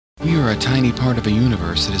We are a tiny part of a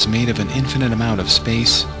universe that is made of an infinite amount of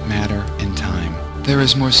space, matter, and time. There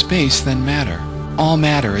is more space than matter. All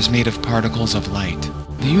matter is made of particles of light.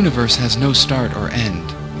 The universe has no start or end.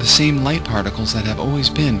 The same light particles that have always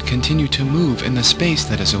been continue to move in the space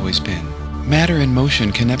that has always been. Matter in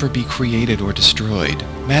motion can never be created or destroyed.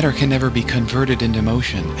 Matter can never be converted into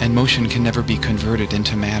motion, and motion can never be converted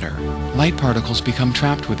into matter. Light particles become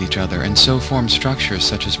trapped with each other and so form structures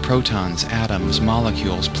such as protons, atoms,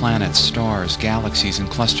 molecules, planets, stars, galaxies, and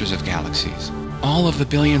clusters of galaxies. All of the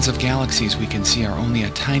billions of galaxies we can see are only a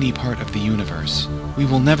tiny part of the universe. We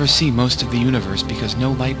will never see most of the universe because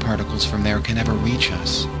no light particles from there can ever reach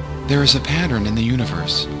us. There is a pattern in the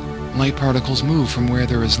universe. Light particles move from where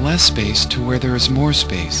there is less space to where there is more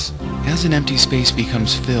space. As an empty space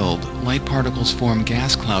becomes filled, light particles form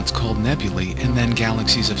gas clouds called nebulae and then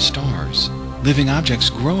galaxies of stars. Living objects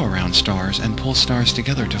grow around stars and pull stars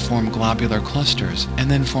together to form globular clusters and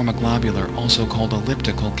then form a globular, also called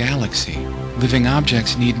elliptical, galaxy. Living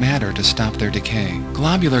objects need matter to stop their decay.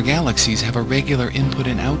 Globular galaxies have a regular input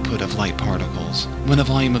and output of light particles. When the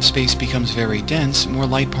volume of space becomes very dense, more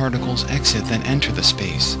light particles exit than enter the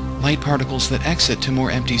space. Light particles that exit to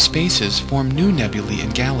more empty spaces form new nebulae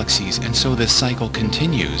and galaxies, and so this cycle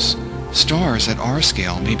continues. Stars at our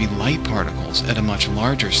scale may be light particles at a much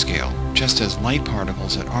larger scale, just as light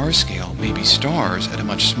particles at our scale may be stars at a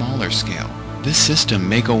much smaller scale. This system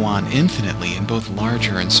may go on infinitely in both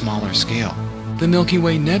larger and smaller scale. The Milky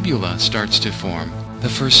Way nebula starts to form. The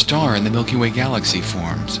first star in the Milky Way galaxy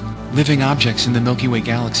forms. Living objects in the Milky Way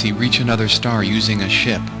galaxy reach another star using a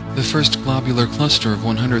ship. The first globular cluster of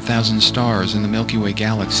 100,000 stars in the Milky Way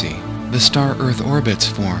galaxy. The star Earth orbits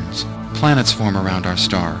forms. Planets form around our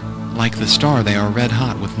star. Like the star, they are red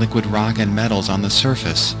hot with liquid rock and metals on the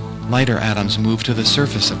surface. Lighter atoms move to the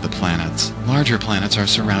surface of the planets. Larger planets are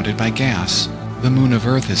surrounded by gas. The moon of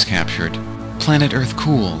Earth is captured. Planet Earth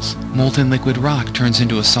cools. Molten liquid rock turns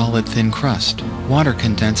into a solid thin crust. Water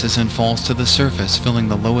condenses and falls to the surface, filling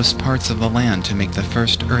the lowest parts of the land to make the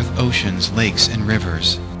first Earth oceans, lakes, and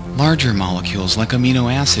rivers. Larger molecules like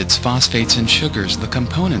amino acids, phosphates, and sugars, the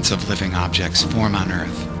components of living objects, form on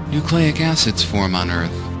Earth. Nucleic acids form on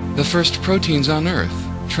Earth. The first proteins on Earth.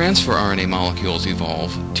 Transfer RNA molecules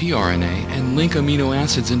evolve, tRNA, and link amino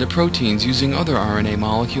acids into proteins using other RNA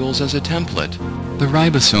molecules as a template. The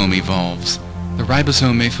ribosome evolves. The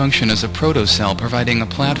ribosome may function as a protocell, providing a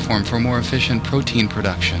platform for more efficient protein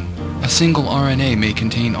production. A single RNA may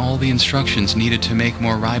contain all the instructions needed to make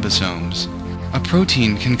more ribosomes. A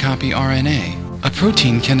protein can copy RNA. A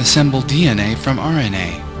protein can assemble DNA from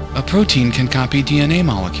RNA. A protein can copy DNA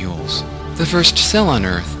molecules. The first cell on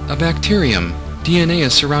Earth, a bacterium. DNA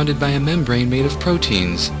is surrounded by a membrane made of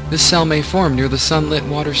proteins. This cell may form near the sunlit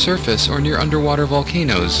water surface or near underwater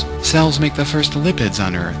volcanoes. Cells make the first lipids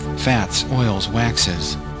on Earth, fats, oils,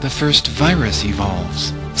 waxes. The first virus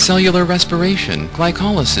evolves. Cellular respiration,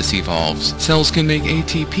 glycolysis evolves. Cells can make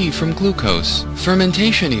ATP from glucose.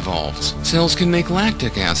 Fermentation evolves. Cells can make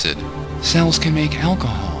lactic acid. Cells can make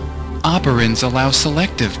alcohol. Operins allow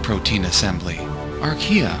selective protein assembly.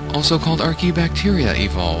 Archaea, also called archaebacteria,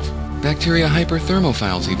 evolve. Bacteria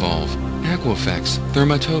hyperthermophiles evolve. Aquifex,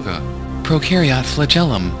 Thermatoga. Prokaryote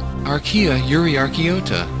flagellum. Archaea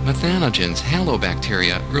euryarchaeota, methanogens,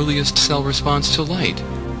 halobacteria, earliest cell response to light.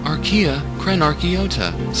 Archaea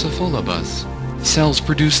crenarchaeota, cephalobus. Cells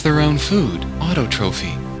produce their own food,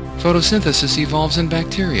 autotrophy. Photosynthesis evolves in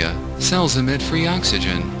bacteria. Cells emit free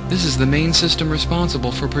oxygen. This is the main system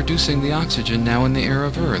responsible for producing the oxygen now in the air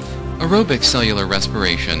of Earth. Aerobic cellular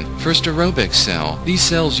respiration. First aerobic cell. These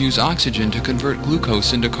cells use oxygen to convert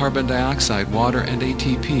glucose into carbon dioxide, water, and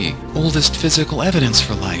ATP. Oldest physical evidence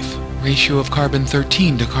for life. Ratio of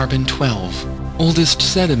carbon-13 to carbon-12. Oldest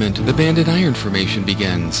sediment, the Banded Iron Formation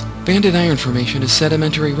begins. Banded Iron Formation is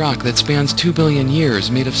sedimentary rock that spans 2 billion years,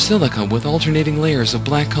 made of silica with alternating layers of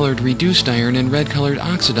black-colored reduced iron and red-colored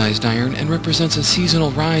oxidized iron, and represents a seasonal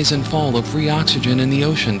rise and fall of free oxygen in the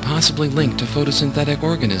ocean, possibly linked to photosynthetic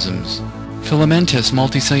organisms. Filamentous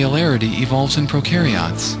multicellularity evolves in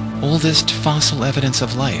prokaryotes. Oldest fossil evidence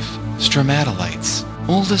of life, stromatolites.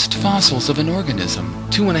 Oldest fossils of an organism.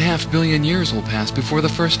 2.5 billion years will pass before the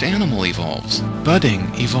first animal evolves.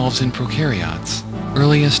 Budding evolves in prokaryotes.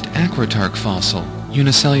 Earliest acritarch fossil.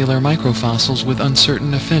 Unicellular microfossils with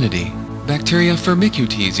uncertain affinity. Bacteria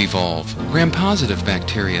Firmicutes evolve. Gram-positive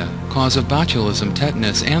bacteria. Cause of botulism,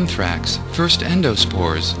 tetanus, anthrax. First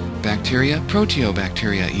endospores. Bacteria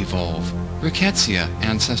Proteobacteria evolve. Rickettsia,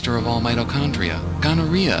 ancestor of all mitochondria.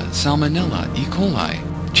 Gonorrhea, Salmonella, E. coli.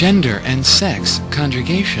 Gender and sex,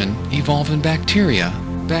 conjugation, evolve in bacteria.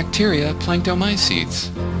 Bacteria planktomycetes.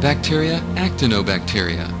 Bacteria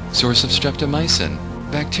actinobacteria, source of streptomycin.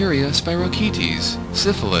 Bacteria spirochetes,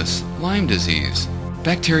 syphilis, Lyme disease.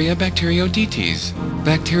 Bacteria bacteroidetes.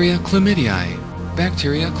 Bacteria chlamydiae.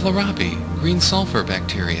 Bacteria chlorabi, green sulfur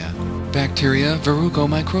bacteria. Bacteria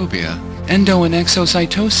verrucomicrobia. Endo and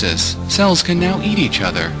exocytosis. Cells can now eat each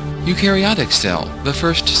other. Eukaryotic cell, the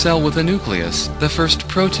first cell with a nucleus, the first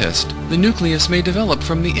protist. The nucleus may develop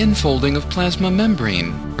from the infolding of plasma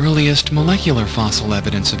membrane. Earliest molecular fossil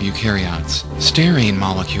evidence of eukaryotes. Styrene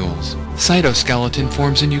molecules. Cytoskeleton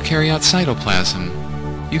forms in eukaryote cytoplasm.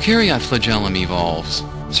 Eukaryote flagellum evolves.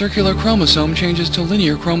 Circular chromosome changes to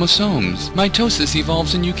linear chromosomes. Mitosis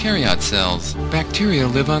evolves in eukaryote cells. Bacteria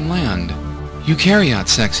live on land. Eukaryote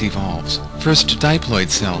sex evolves. First diploid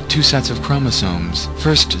cell, 2 sets of chromosomes.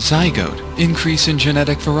 First zygote, increase in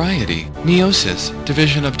genetic variety. Meiosis,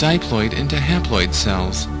 division of diploid into haploid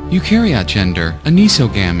cells. Eukaryote gender,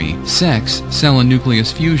 anisogamy, sex, cell and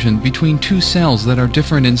nucleus fusion between 2 cells that are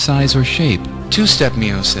different in size or shape. 2-step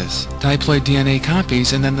meiosis, diploid DNA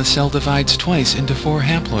copies and then the cell divides twice into 4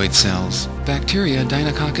 haploid cells. Bacteria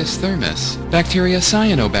Deinococcus thermus. Bacteria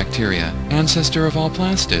cyanobacteria, ancestor of all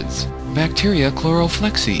plastids. Bacteria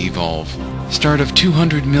chloroflexi evolve. Start of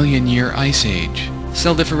 200 million year ice age.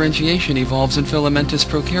 Cell differentiation evolves in filamentous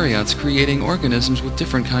prokaryotes, creating organisms with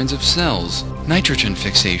different kinds of cells. Nitrogen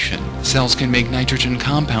fixation. Cells can make nitrogen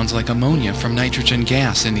compounds like ammonia from nitrogen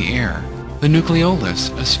gas in the air. The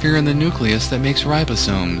nucleolus, a sphere in the nucleus that makes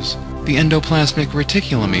ribosomes. The endoplasmic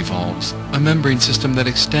reticulum evolves, a membrane system that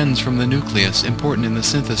extends from the nucleus, important in the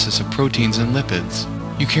synthesis of proteins and lipids.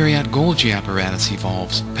 Eukaryote Golgi apparatus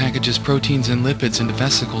evolves, packages proteins and lipids into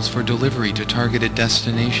vesicles for delivery to targeted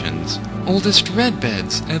destinations. Oldest red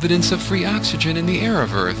beds, evidence of free oxygen in the air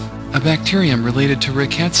of Earth. A bacterium related to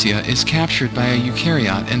rickettsia is captured by a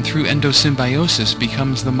eukaryote and through endosymbiosis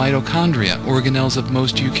becomes the mitochondria, organelles of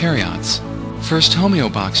most eukaryotes. First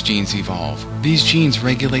homeobox genes evolve. These genes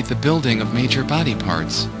regulate the building of major body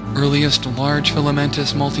parts. Earliest large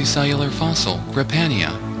filamentous multicellular fossil,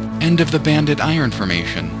 Grapania. End of the banded iron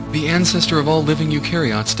formation. The ancestor of all living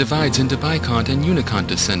eukaryotes divides into bicont and unicont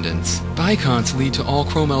descendants. Biconts lead to all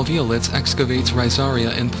chromalveolates, excavates,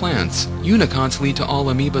 rhizaria, and plants. Uniconts lead to all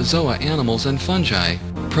amoebozoa, animals, and fungi.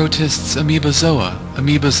 Protists amoebozoa,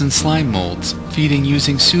 amoebas and slime molds, feeding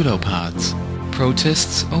using pseudopods.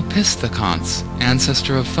 Protists opisthecons,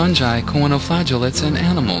 ancestor of fungi, choanoflagellates, and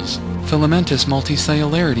animals. Filamentous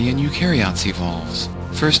multicellularity in eukaryotes evolves.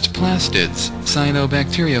 First plastids.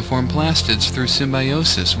 Cyanobacteria form plastids through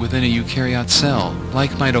symbiosis within a eukaryote cell.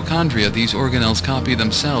 Like mitochondria, these organelles copy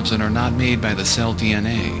themselves and are not made by the cell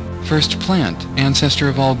DNA. First plant. Ancestor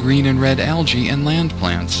of all green and red algae and land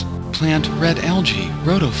plants. Plant red algae,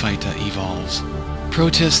 Rhodophyta, evolves.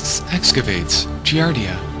 Protists excavates,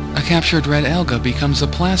 Giardia. A captured red alga becomes a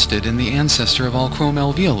plastid and the ancestor of all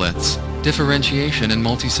chromalveolates. Differentiation in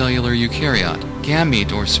multicellular eukaryote,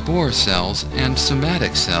 gamete or spore cells, and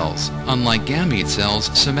somatic cells. Unlike gamete cells,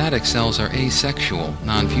 somatic cells are asexual,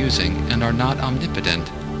 non-fusing, and are not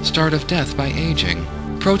omnipotent. Start of death by aging.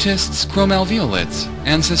 Protists chromalveolates,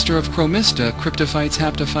 ancestor of chromista, cryptophytes,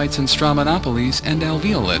 haptophytes, and stromatophiles, and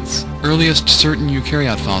alveolates. Earliest certain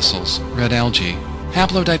eukaryote fossils, red algae.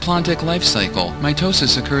 Haplodiplontic life cycle,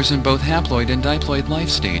 mitosis occurs in both haploid and diploid life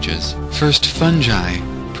stages. First fungi.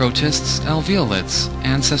 Protists, alveolates,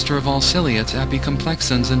 ancestor of all ciliates,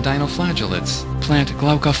 apicomplexans, and dinoflagellates. Plant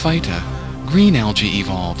Glaucophyta. Green algae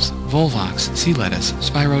evolves. Volvox, sea lettuce,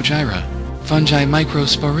 Spirogyra. Fungi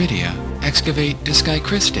Microsporidia. Excavate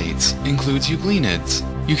Discicristates, includes euglenids.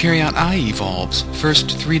 Eukaryote eye evolves.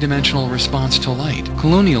 First three-dimensional response to light.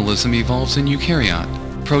 Colonialism evolves in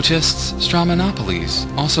eukaryote. Protists,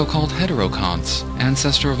 Stromatophiles, also called heteroconts,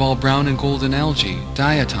 ancestor of all brown and golden algae,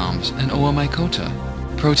 diatoms, and Oomycota.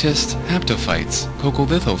 Protists, haptophytes,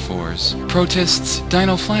 coccolithophores. Protists,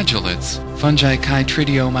 dinoflagellates, fungi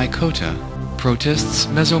Chytridiomycota. Protists,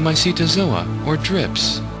 mesomycetozoa, or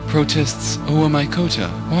drips. Protists, Oomycota,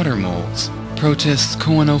 water molds. Protists,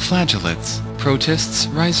 choanoflagellates. Protists,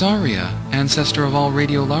 rhizaria, ancestor of all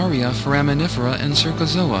radiolaria, foraminifera, and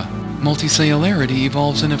cercozoa. Multicellularity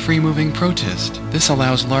evolves in a free-moving protist. This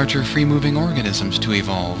allows larger free-moving organisms to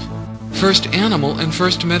evolve. First animal and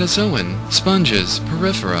first metazoan, sponges,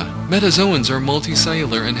 porifera. Metazoans are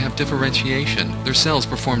multicellular and have differentiation. Their cells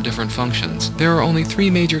perform different functions. There are only 3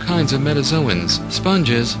 major kinds of metazoans: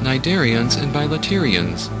 sponges, cnidarians, and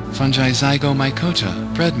bilaterians. Fungi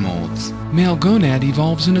Zygomycota, bread molds. Male gonad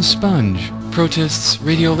evolves in a sponge. Protists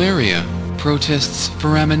radiolaria. Protists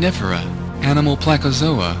foraminifera. Animal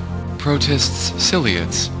Placozoa. Protists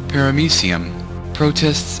ciliates, Paramecium.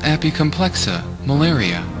 Protists apicomplexa,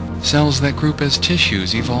 Malaria. Cells that group as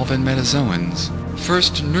tissues evolve in metazoans.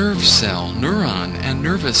 First nerve cell, neuron, and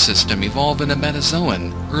nervous system evolve in a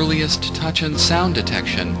metazoan, earliest touch and sound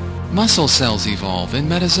detection. Muscle cells evolve in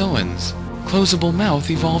metazoans. Closable mouth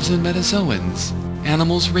evolves in metazoans.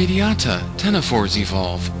 Animals radiata, ctenophores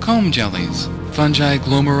evolve, comb jellies. Fungi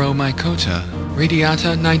glomeromycota.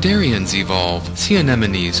 Radiata cnidarians evolve, sea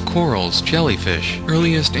anemones, corals, jellyfish.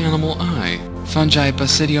 Earliest animal eye. Fungi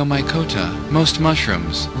basidiomycota, most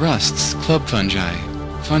mushrooms, rusts, club fungi.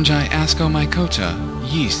 Fungi ascomycota,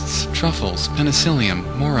 yeasts, truffles, penicillium,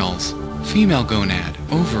 morels. Female gonad,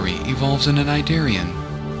 ovary, evolves in a cnidarian.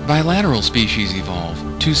 Bilateral species evolve,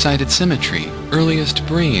 two-sided symmetry, earliest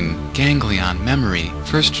brain, ganglion, memory,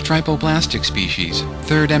 first trypoblastic species,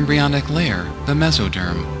 third embryonic layer, the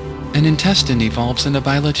mesoderm. An intestine evolves in a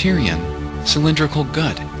bilaterian. Cylindrical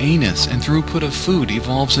gut, anus, and throughput of food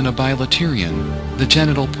evolves in a bilaterian. The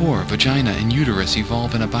genital pore, vagina, and uterus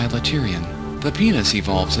evolve in a bilaterian. The penis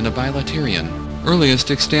evolves in a bilaterian. Earliest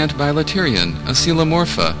extant bilaterian,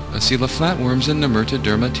 Acylomorpha, Acyla flatworms and Nemerta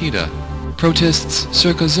dermatida. Protists,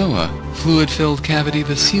 Cercozoa, fluid-filled cavity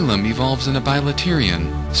the coelom evolves in a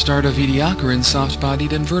bilaterian. Start of Ediacaran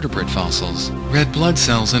soft-bodied invertebrate fossils. Red blood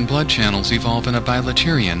cells and blood channels evolve in a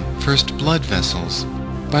bilaterian, first blood vessels.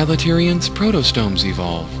 Bilaterians, protostomes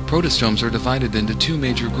evolve. Protostomes are divided into two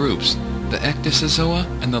major groups, the Ecdysozoa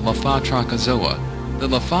and the Lophotrochozoa. The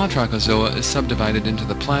Lophotrochozoa is subdivided into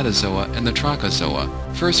the Platozoa and the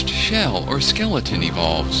Trochozoa. First shell or skeleton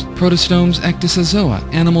evolves. Protostomes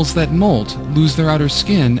Ecdysozoa, animals that molt, lose their outer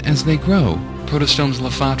skin as they grow. Protostomes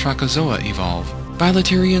Lophotrochozoa evolve.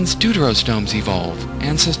 Bilaterians Deuterostomes evolve,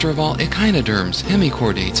 ancestor of all echinoderms,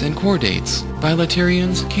 hemichordates, and chordates.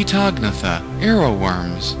 Bilaterians Chaetognatha,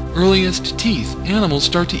 arrowworms. Earliest teeth, animals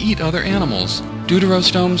start to eat other animals.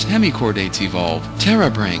 Deuterostomes hemichordates evolve,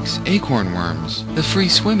 terebranchs, acorn worms. The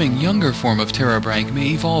free-swimming younger form of terebranch may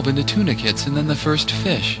evolve into tunicates and then the first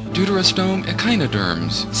fish. Deuterostome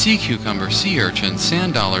echinoderms, sea cucumber, sea urchin,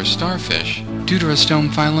 sand dollar, starfish. Deuterostome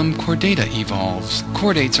phylum Chordata evolves.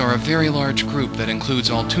 Chordates are a very large group that includes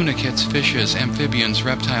all tunicates, fishes, amphibians,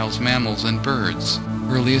 reptiles, mammals, and birds.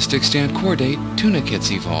 Earliest extant chordate,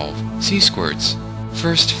 tunicates evolve. Sea squirts.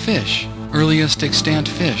 First fish. Earliest extant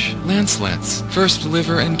fish, lancelets. First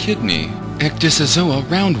liver and kidney. Ecdysozoa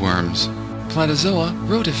roundworms. Platozoa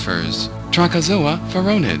rotifers. Trochozoa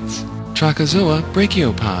pharaonids. Trochozoa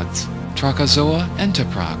brachiopods. Trochozoa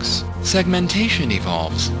entoprocs. Segmentation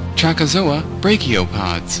evolves. Trochozoa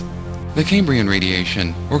brachiopods. The Cambrian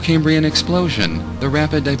radiation, or Cambrian explosion, the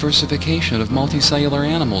rapid diversification of multicellular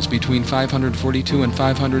animals between 542 and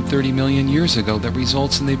 530 million years ago that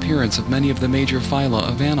results in the appearance of many of the major phyla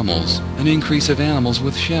of animals, an increase of animals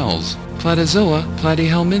with shells. Platozoa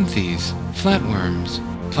platyhelminthes, flatworms.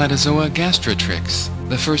 Platozoa gastratrix.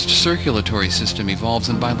 The first circulatory system evolves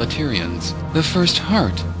in bilaterians. The first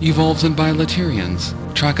heart evolves in bilaterians.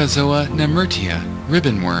 Trochozoa nemertea,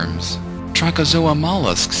 ribbonworms. Trochozoa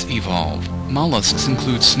mollusks evolve. Mollusks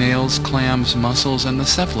include snails, clams, mussels, and the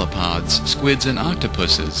cephalopods, squids, and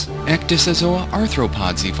octopuses. Ecdysozoa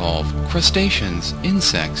arthropods evolve. Crustaceans,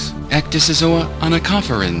 insects. Ecdysozoa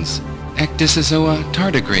onychophorans. Ecdysozoa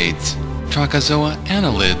tardigrades. Trochozoa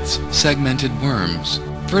annelids, segmented worms.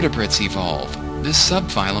 Vertebrates evolve. This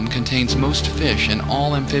subphylum contains most fish and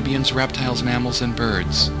all amphibians, reptiles, mammals, and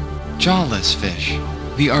birds. Jawless fish.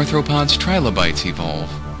 The arthropods trilobites evolve.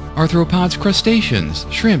 Arthropods crustaceans,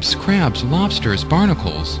 shrimps, crabs, lobsters,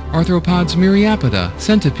 barnacles. Arthropods myriapoda,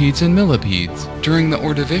 centipedes, and millipedes. During the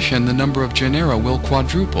Ordovician, the number of genera will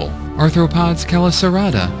quadruple. Arthropods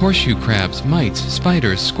chelicerata, horseshoe crabs, mites,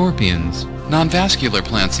 spiders, scorpions. Non-vascular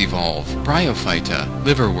plants evolve. Bryophyta,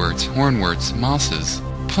 liverworts, hornworts, mosses.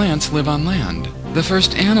 Plants live on land. The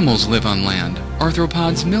first animals live on land.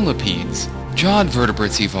 Arthropods millipedes. Jawed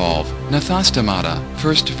vertebrates evolve. Gnathostomata,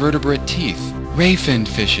 first vertebrate teeth. Ray-finned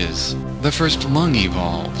fishes. The first lung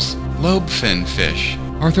evolves. Lobe-finned fish.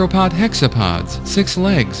 Arthropod hexapods, 6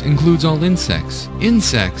 legs, includes all insects.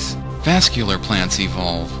 Insects. Vascular plants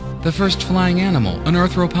evolve. The first flying animal, an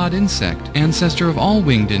arthropod insect, ancestor of all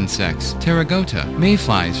winged insects, pterygota,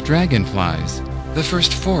 mayflies, dragonflies. The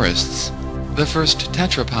first forests. The first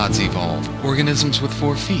tetrapods evolve, organisms with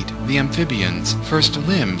 4 feet, the amphibians, first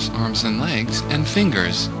limbs, arms and legs, and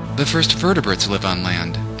fingers. The first vertebrates live on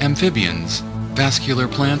land, amphibians. Vascular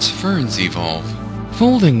plants, ferns evolve.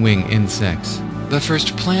 Folding wing insects. The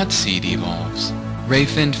first plant seed evolves.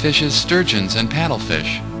 Ray-finned fishes, sturgeons, and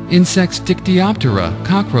paddlefish. Insects Dictyoptera,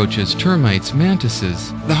 cockroaches, termites,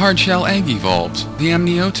 mantises. The hardshell egg evolved. The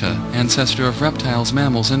amniota, ancestor of reptiles,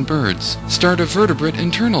 mammals, and birds. Start of vertebrate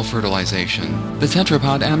internal fertilization. The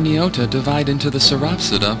tetrapod amniota divide into the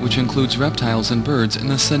Sauropsida, which includes reptiles and birds, and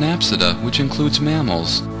the Synapsida, which includes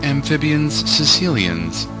mammals. Amphibians,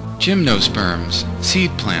 caecilians. Gymnosperms,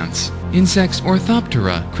 seed plants. Insects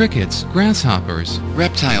Orthoptera, crickets, grasshoppers.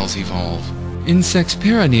 Reptiles evolve. Insects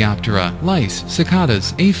Paraneoptera, lice,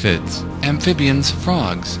 cicadas, aphids. Amphibians,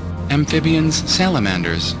 frogs. Amphibians,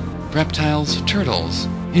 salamanders. Reptiles, turtles.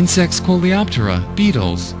 Insects Coleoptera,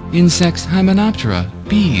 beetles. Insects Hymenoptera,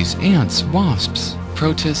 bees, ants, wasps.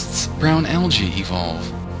 Protists, brown algae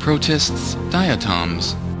evolve. Protists,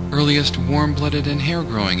 diatoms. Earliest warm-blooded and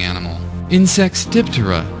hair-growing animal. Insects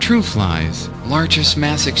Diptera, true flies. Largest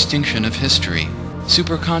mass extinction of history.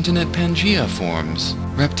 Supercontinent Pangaea forms.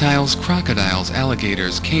 Reptiles, crocodiles,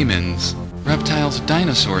 alligators, caimans. Reptiles,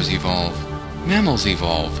 dinosaurs evolve. Mammals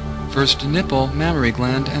evolve. First nipple, mammary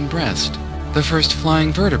gland, and breast. The first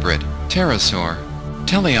flying vertebrate, pterosaur.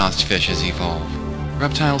 Teleost fishes evolve.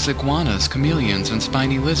 Reptiles, iguanas, chameleons, and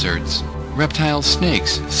spiny lizards. Reptiles,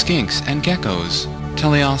 snakes, skinks, and geckos.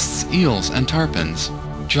 Teleosts, eels, and tarpons.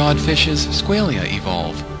 Jawed fishes, squalia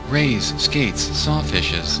evolve. Rays, skates,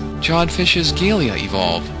 sawfishes. Jawed fishes, galea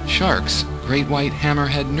evolve. Sharks, great white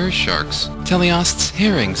hammerhead nurse sharks. Teleosts,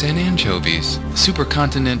 herrings, and anchovies.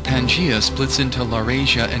 Supercontinent Pangaea splits into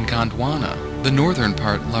Laurasia and Gondwana. The northern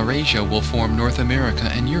part, Laurasia, will form North America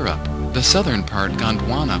and Europe. The southern part,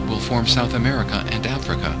 Gondwana, will form South America and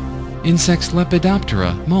Africa. Insects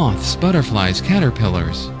Lepidoptera, moths, butterflies,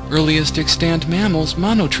 caterpillars. Earliest extant mammals,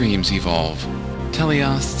 monotremes evolve.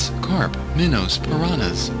 Teleosts, carp, minnows,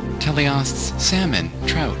 piranhas. Teleosts, salmon,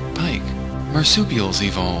 trout, pike. Marsupials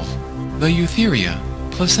evolve. The Eutheria,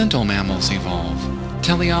 placental mammals evolve.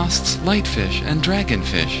 Teleosts, lightfish, and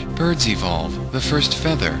dragonfish. Birds evolve. The first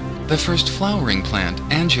feather. The first flowering plant,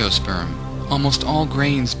 angiosperm. Almost all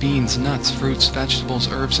grains, beans, nuts, fruits,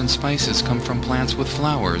 vegetables, herbs, and spices come from plants with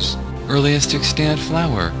flowers. Earliest extant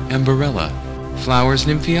flower, Emberella. Flowers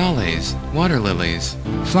Nymphiales, water lilies.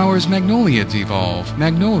 Flowers Magnoliads evolve.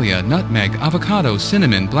 Magnolia, nutmeg, avocado,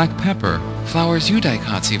 cinnamon, black pepper. Flowers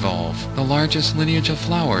Eudicots evolve. The largest lineage of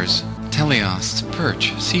flowers. Teleosts,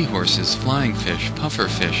 perch, seahorses, flying fish,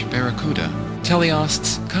 pufferfish, barracuda.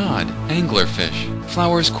 Teleosts, cod, anglerfish.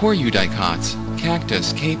 Flowers Coryudicots,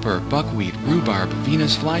 cactus, caper, buckwheat, rhubarb,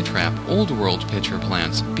 Venus flytrap, old world pitcher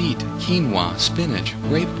plants, beet, quinoa, spinach,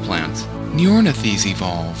 grape plants. Neornithes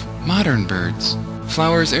evolve. Modern birds.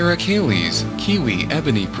 Flowers Ericales, kiwi,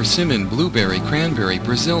 ebony, persimmon, blueberry, cranberry,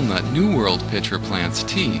 Brazil nut, New World pitcher plants,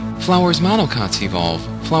 tea. Flowers Monocots evolve.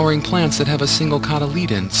 Flowering plants that have a single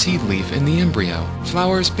cotyledon, seed leaf in the embryo.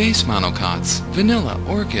 Flowers base monocots. Vanilla,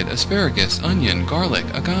 orchid, asparagus, onion, garlic,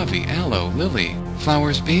 agave, aloe, lily.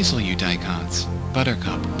 Flowers basal eudicots.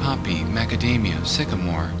 Buttercup, poppy, macadamia,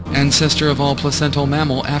 sycamore. Ancestor of all placental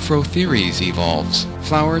mammal Afrotheres evolves.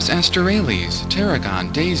 Flowers Asterales,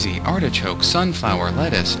 tarragon, daisy, artichoke, sunflower,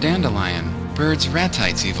 lettuce, dandelion. Birds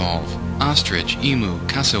Ratites evolve. Ostrich, emu,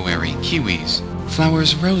 cassowary, kiwis.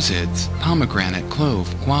 Flowers Rosids, pomegranate,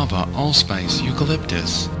 clove, guava, allspice,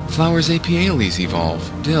 eucalyptus. Flowers Apiales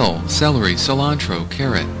evolve. Dill, celery, cilantro,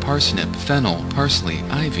 carrot, parsnip, fennel, parsley,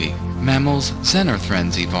 ivy. Mammals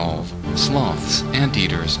Xenarthrens evolve. Sloths,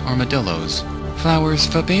 anteaters, armadillos. Flowers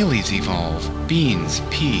Fabales evolve. Beans,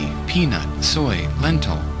 pea, peanut, soy,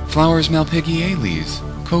 lentil. Flowers Malpighiales.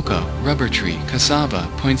 Coca, rubber tree, cassava,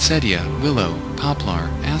 poinsettia, willow, poplar,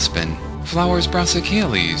 aspen. Flowers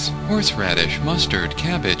Brassicales. Horseradish, mustard,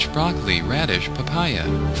 cabbage, broccoli, radish, papaya.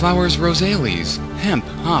 Flowers Rosales. Hemp,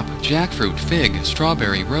 hop, jackfruit, fig,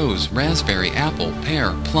 strawberry, rose, raspberry, apple,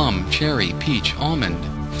 pear, plum, cherry, peach, almond.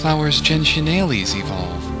 Flowers Gentianales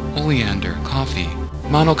evolve. Oleander, coffee.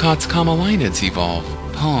 Monocots camelinids evolve.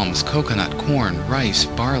 Palms, coconut, corn, rice,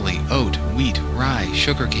 barley, oat, wheat, rye,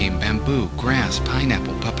 sugarcane, bamboo, grass,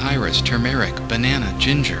 pineapple, papyrus, turmeric, banana,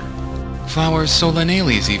 ginger. Flowers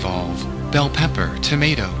Solanales evolve. Bell pepper,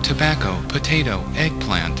 tomato, tobacco, potato,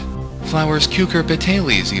 eggplant. Flowers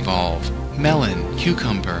Cucurbitales evolve. Melon,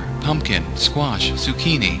 cucumber, pumpkin, squash,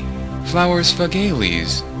 zucchini. Flowers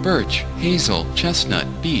Phagales. Birch, hazel, chestnut,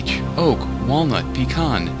 beech, oak, walnut,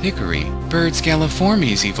 pecan, hickory. Birds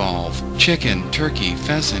Galliformes evolve. Chicken, turkey,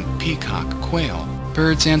 pheasant, peacock, quail.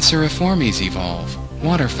 Birds Anseriformes evolve.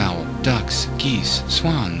 Waterfowl, ducks, geese,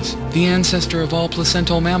 swans. The ancestor of all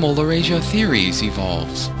placental mammal Laurasia theres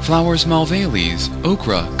evolves. Flowers Malvales,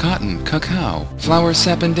 okra, cotton, cacao. Flowers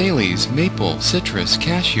Sapindales, maple, citrus,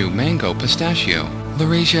 cashew, mango, pistachio.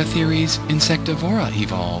 Laurasia theres insectivora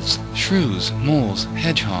evolves. Shrews, moles,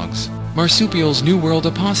 hedgehogs. Marsupials New World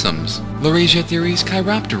opossums. Laurasia theories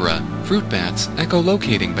Chiroptera. Fruit bats,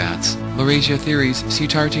 echolocating bats. Laurasia theories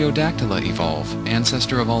Cetartiodactyla evolve,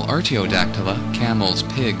 ancestor of all Artiodactyla, camels,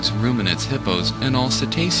 pigs, ruminants, hippos, and all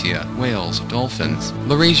Cetacea, whales, dolphins.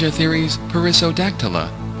 Laurasia theories Perissodactyla,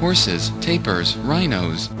 horses, tapirs,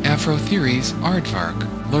 rhinos. Afrotheories Aardvark.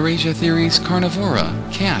 Laurasia theories Carnivora,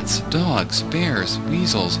 cats, dogs, bears,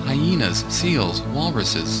 weasels, hyenas, seals,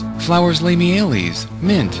 walruses. Flowers Lamiales,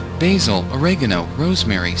 mint, basil, oregano,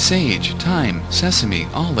 rosemary, sage, thyme, sesame,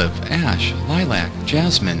 olive, ash, lilac,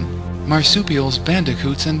 jasmine. Marsupials,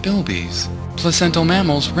 bandicoots, and bilbies. Placental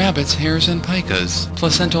mammals, rabbits, hares, and pikas.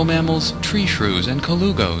 Placental mammals, tree shrews and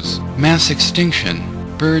colugos. Mass extinction.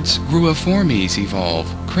 Birds Gruiformes evolve,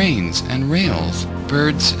 cranes and rails.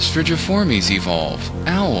 Birds Strigiformes evolve,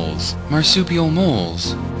 owls. Marsupial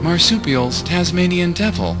moles. Marsupials Tasmanian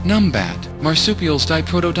devil, numbat. Marsupials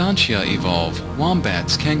Diprotodontia evolve,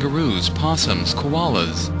 wombats, kangaroos, possums,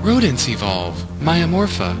 koalas. Rodents evolve,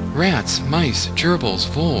 Myomorpha, rats, mice, gerbils,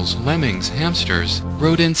 voles, lemmings, hamsters.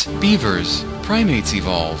 Rodents beavers. Primates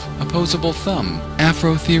evolve, opposable thumb.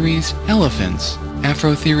 Afrotheories elephants.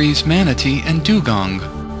 Afrotheories manatee and dugong.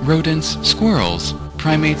 Rodents squirrels.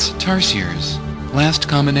 Primates tarsiers. Last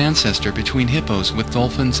common ancestor between hippos with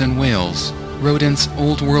dolphins and whales. Rodents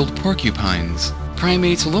Old World porcupines.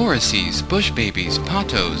 Primates lorises, bush babies,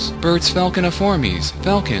 patos. Birds falconiformes,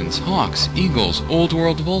 falcons, hawks, eagles, Old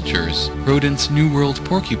World vultures. Rodents New World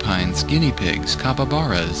porcupines, guinea pigs,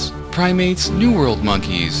 capybaras. Primates New World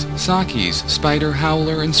monkeys, sakis, spider,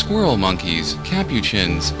 howler, and squirrel monkeys,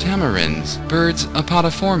 capuchins, tamarins. Birds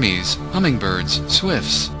Apodiformes, hummingbirds,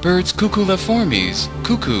 swifts. Birds Cuculiformes,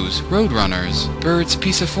 cuckoos, roadrunners. Birds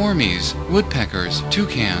Pisciformes, woodpeckers,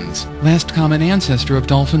 toucans. Last common ancestor of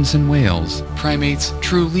dolphins and whales. Primates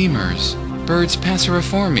True lemurs. Birds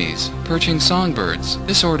Passeriformes, perching songbirds.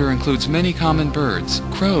 This order includes many common birds: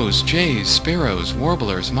 crows, jays, sparrows,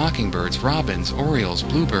 warblers, mockingbirds, robins, orioles,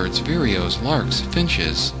 bluebirds, vireos, larks,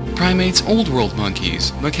 finches. Primates Old World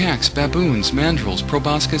monkeys, macaques, baboons, mandrills,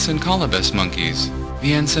 proboscis, and colobus monkeys.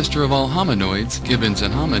 The ancestor of all hominoids, gibbons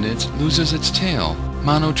and hominids, loses its tail.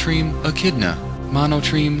 Monotreme echidna.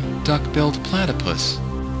 Monotreme duck-billed platypus.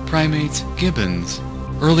 Primates gibbons.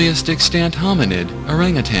 Earliest extant hominid,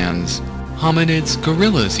 orangutans. Hominids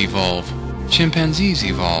gorillas evolve. Chimpanzees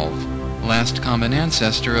evolve. Last common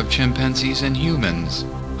ancestor of chimpanzees and humans.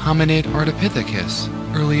 Hominid Ardipithecus,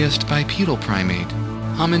 earliest bipedal primate.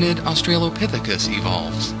 Hominid Australopithecus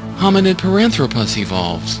evolves. Hominid Paranthropus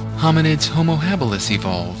evolves. Hominids Homo habilis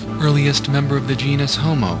evolve, earliest member of the genus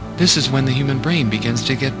Homo. This is when the human brain begins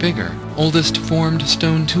to get bigger. Oldest formed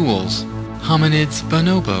stone tools. Hominids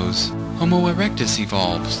bonobos. Homo erectus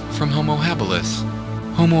evolves from Homo habilis.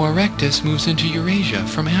 Homo erectus moves into Eurasia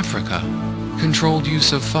from Africa. Controlled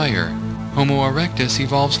use of fire. Homo erectus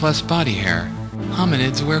evolves less body hair.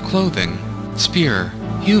 Hominids wear clothing. Spear.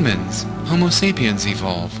 Humans. Homo sapiens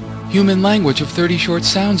evolve. Human language of 30 short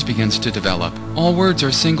sounds begins to develop. All words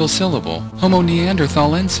are single syllable. Homo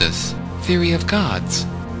neanderthalensis. Theory of gods.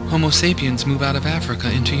 Homo sapiens move out of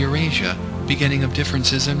Africa into Eurasia, beginning of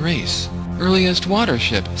differences in race. Earliest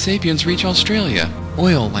watership, sapiens reach Australia.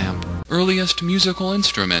 Oil lamp. Earliest musical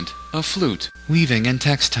instrument, a flute. Weaving and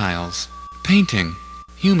textiles. Painting.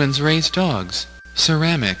 Humans raise dogs.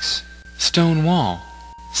 Ceramics. Stone wall.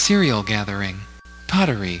 Cereal gathering.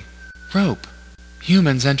 Pottery. Rope.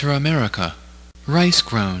 Humans enter America. Rice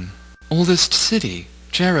grown. Oldest city,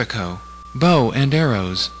 Jericho. Bow and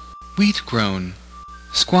arrows. Wheat grown.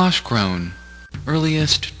 Squash grown.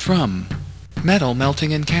 Earliest drum. Metal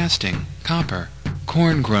melting and casting, copper.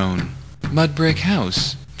 Corn grown. Mud brick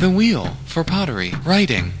house. The wheel, for pottery.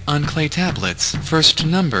 Writing, on clay tablets. First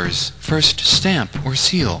numbers, first stamp or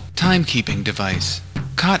seal. Timekeeping device.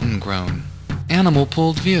 Cotton grown.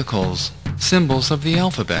 Animal-pulled vehicles. Symbols of the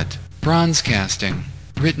alphabet. Bronze casting.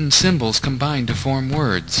 Written symbols combined to form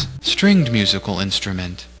words. Stringed musical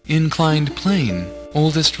instrument. Inclined plane.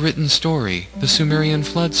 Oldest written story, the Sumerian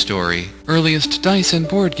flood story. Earliest dice and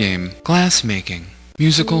board game. Glass making.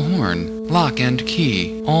 Musical horn, lock and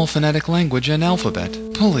key, all phonetic language and alphabet.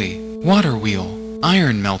 Pulley, water wheel,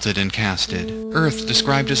 iron melted and casted. Earth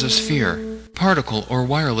described as a sphere. Particle or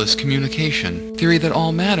wireless communication. Theory that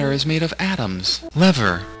all matter is made of atoms.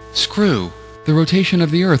 Lever, screw. The rotation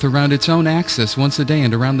of the Earth around its own axis once a day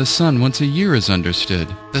and around the Sun once a year is understood.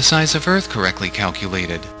 The size of Earth correctly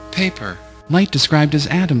calculated. Paper. Light described as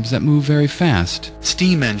atoms that move very fast.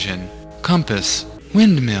 Steam engine. Compass.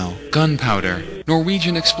 Windmill. Gunpowder.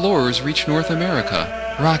 Norwegian explorers reach North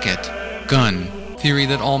America. Rocket. Gun. Theory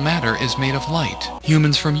that all matter is made of light.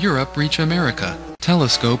 Humans from Europe reach America.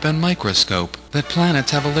 Telescope and microscope. That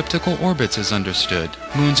planets have elliptical orbits is understood.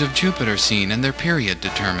 Moons of Jupiter seen and their period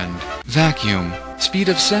determined. Vacuum. Speed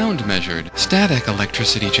of sound measured. Static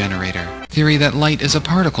electricity generator. Theory that light is a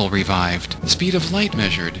particle revived. Speed of light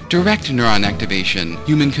measured. Direct neuron activation.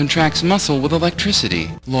 Human contracts muscle with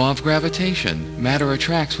electricity. Law of gravitation. Matter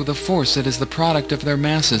attracts with a force that is the product of their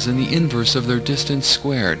masses and the inverse of their distance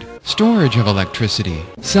squared. Storage of electricity.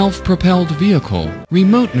 Self-propelled vehicle.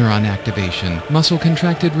 Remote neuron activation. Muscle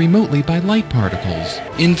contracted remotely by light particles.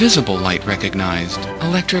 Invisible light recognized.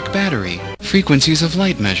 Electric battery. Frequencies of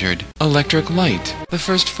light measured. Electric light. The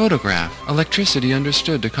first photograph. Electricity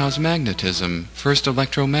understood to cause magnetism. First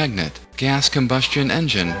electromagnet. Gas combustion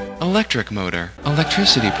engine. Electric motor.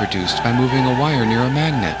 Electricity produced by moving a wire near a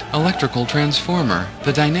magnet. Electrical transformer.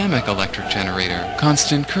 The dynamic electric generator.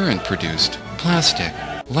 Constant current produced. Plastic.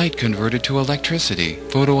 Light converted to electricity.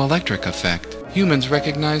 Photoelectric effect. Humans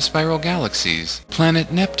recognize spiral galaxies. Planet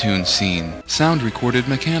Neptune seen. Sound recorded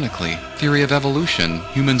mechanically. Theory of evolution.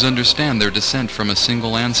 Humans understand their descent from a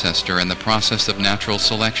single ancestor and the process of natural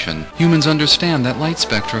selection. Humans understand that light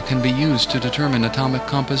spectra can be used to determine atomic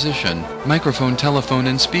composition. Microphone, telephone,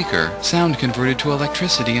 and speaker. Sound converted to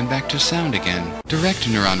electricity and back to sound again. Direct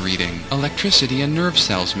neuron reading. Electricity and nerve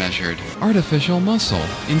cells measured. Artificial muscle.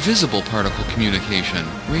 Invisible particle communication.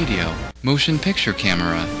 Radio. Motion picture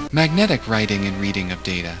camera. Magnetic writing and reading of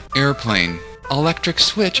data. Airplane. Electric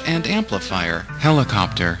switch and amplifier.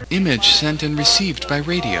 Helicopter. Image sent and received by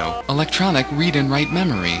radio. Electronic read and write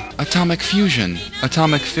memory. Atomic fusion.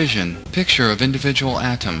 Atomic fission. Picture of individual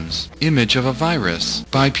atoms. Image of a virus.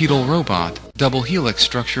 Bipedal robot. Double helix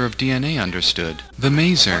structure of DNA understood. The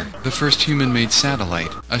Maser. The first human-made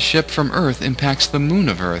satellite. A ship from Earth impacts the moon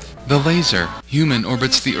of Earth. The laser. Human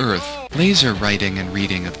orbits the Earth. Laser writing and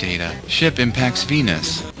reading of data. Ship impacts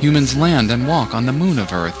Venus. Humans land and walk on the moon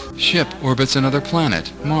of Earth. Ship orbits another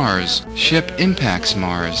planet, Mars. Ship impacts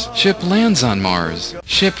Mars. Ship lands on Mars.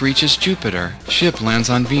 Ship reaches Jupiter. Ship lands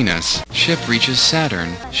on Venus. Ship reaches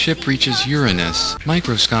Saturn. Ship reaches Uranus.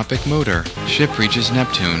 Microscopic motor. Ship reaches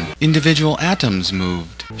Neptune. Individual atoms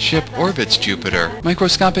moved. Ship orbits Jupiter.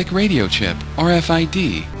 Microscopic radio chip.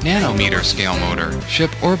 RFID. Nanometer scale motor.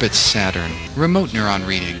 Ship orbits Saturn. Remote neuron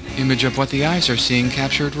reading. Image of what the eyes are seeing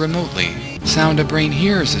captured remotely. Sound a brain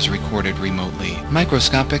hears is recorded remotely.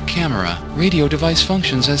 Microscopic camera. Radio device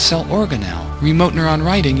functions as cell organelle. Remote neuron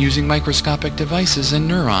writing using microscopic devices and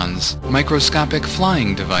neurons. Microscopic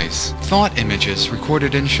flying device. Thought images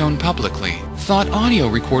recorded and shown publicly. Thought audio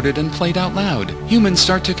recorded and played out loud. Humans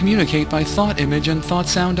start to communicate by thought image and thought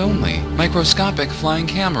sound only. Microscopic flying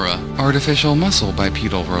camera. Artificial muscle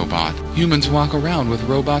bipedal robot. Humans walk around with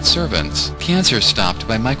robot servants. Cancer stopped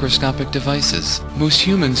by microscopic devices. Most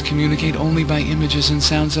humans communicate only by images and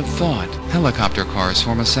sounds of thought. Helicopter cars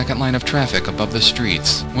form a second line of traffic above the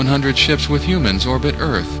streets. 100 ships with humans orbit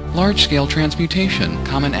Earth. Large-scale transmutation.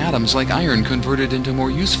 Common atoms like iron converted into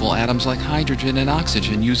more useful atoms like hydrogen and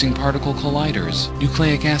oxygen using particle colliders.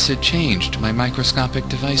 Nucleic acid changed by microscopic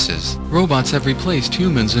devices. Robots have replaced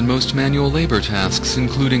humans in most manual labor tasks,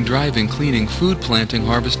 including driving, cleaning, food planting,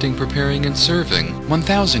 harvesting, preparing, and serving.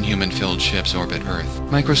 1,000 human-filled ships orbit Earth.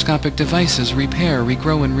 Microscopic devices repair,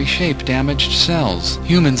 regrow, and reshape damaged cells.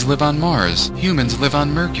 Humans live on Mars. Humans live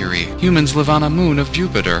on Mercury. Humans live on a moon of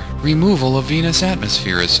Jupiter. Removal of Venus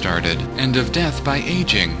atmosphere is started. End of death by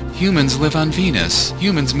aging. Humans live on Venus.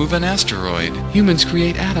 Humans move an asteroid. Humans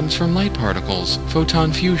create atoms from light particles.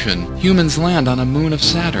 Photon fusion. Humans land on a moon of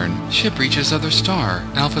Saturn. Ship reaches other star.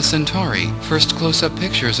 Alpha Centauri. First close-up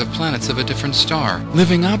pictures of planets of a different star.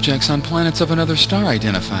 Living objects on planets of another star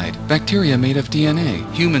identified. Bacteria made of DNA.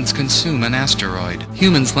 Humans consume an asteroid.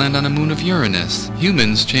 Humans land on a moon of Uranus.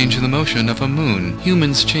 Humans change the motion of a moon.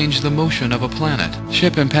 Humans change the motion of a planet.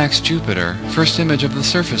 Ship impacts Jupiter. First image of the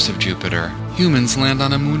surface of Jupiter. Humans land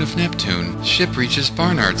on a moon of Neptune. Ship reaches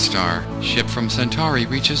Barnard star. Ship from Centauri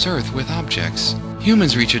reaches Earth with objects.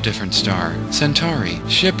 Humans reach a different star, Centauri.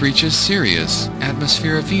 Ship reaches Sirius.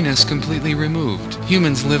 Atmosphere of Venus completely removed.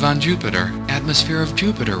 Humans live on Jupiter. Atmosphere of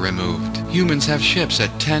Jupiter removed. Humans have ships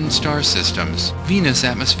at 10 star systems. Venus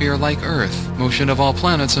atmosphere like Earth. Motion of all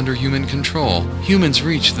planets under human control. Humans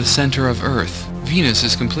reach the center of Earth. Venus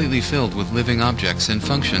is completely filled with living objects and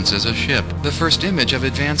functions as a ship. The first image of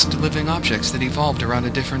advanced living objects that evolved around a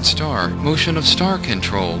different star. Motion of star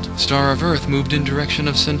controlled. Star of Earth moved in direction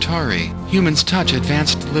of Centauri. Humans touch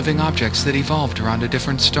advanced living objects that evolved around a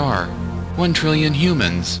different star. 1 trillion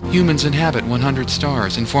humans. Humans inhabit 100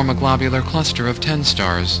 stars and form a globular cluster of 10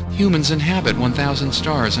 stars. Humans inhabit 1,000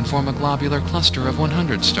 stars and form a globular cluster of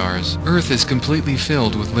 100 stars. Earth is completely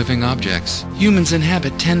filled with living objects. Humans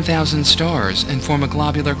inhabit 10,000 stars and form a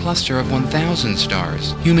globular cluster of 1,000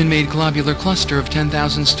 stars. Human-made globular cluster of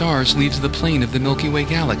 10,000 stars leaves the plane of the Milky Way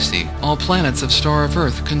galaxy. All planets of star of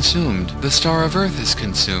Earth consumed. The star of Earth is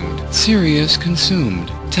consumed. Sirius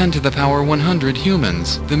consumed. 10 to the power 100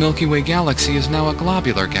 humans. The Milky Way galaxy is now a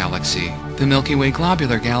globular galaxy. The Milky Way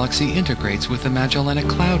globular galaxy integrates with the Magellanic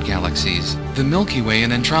Cloud galaxies. The Milky Way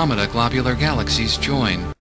and Andromeda globular galaxies join.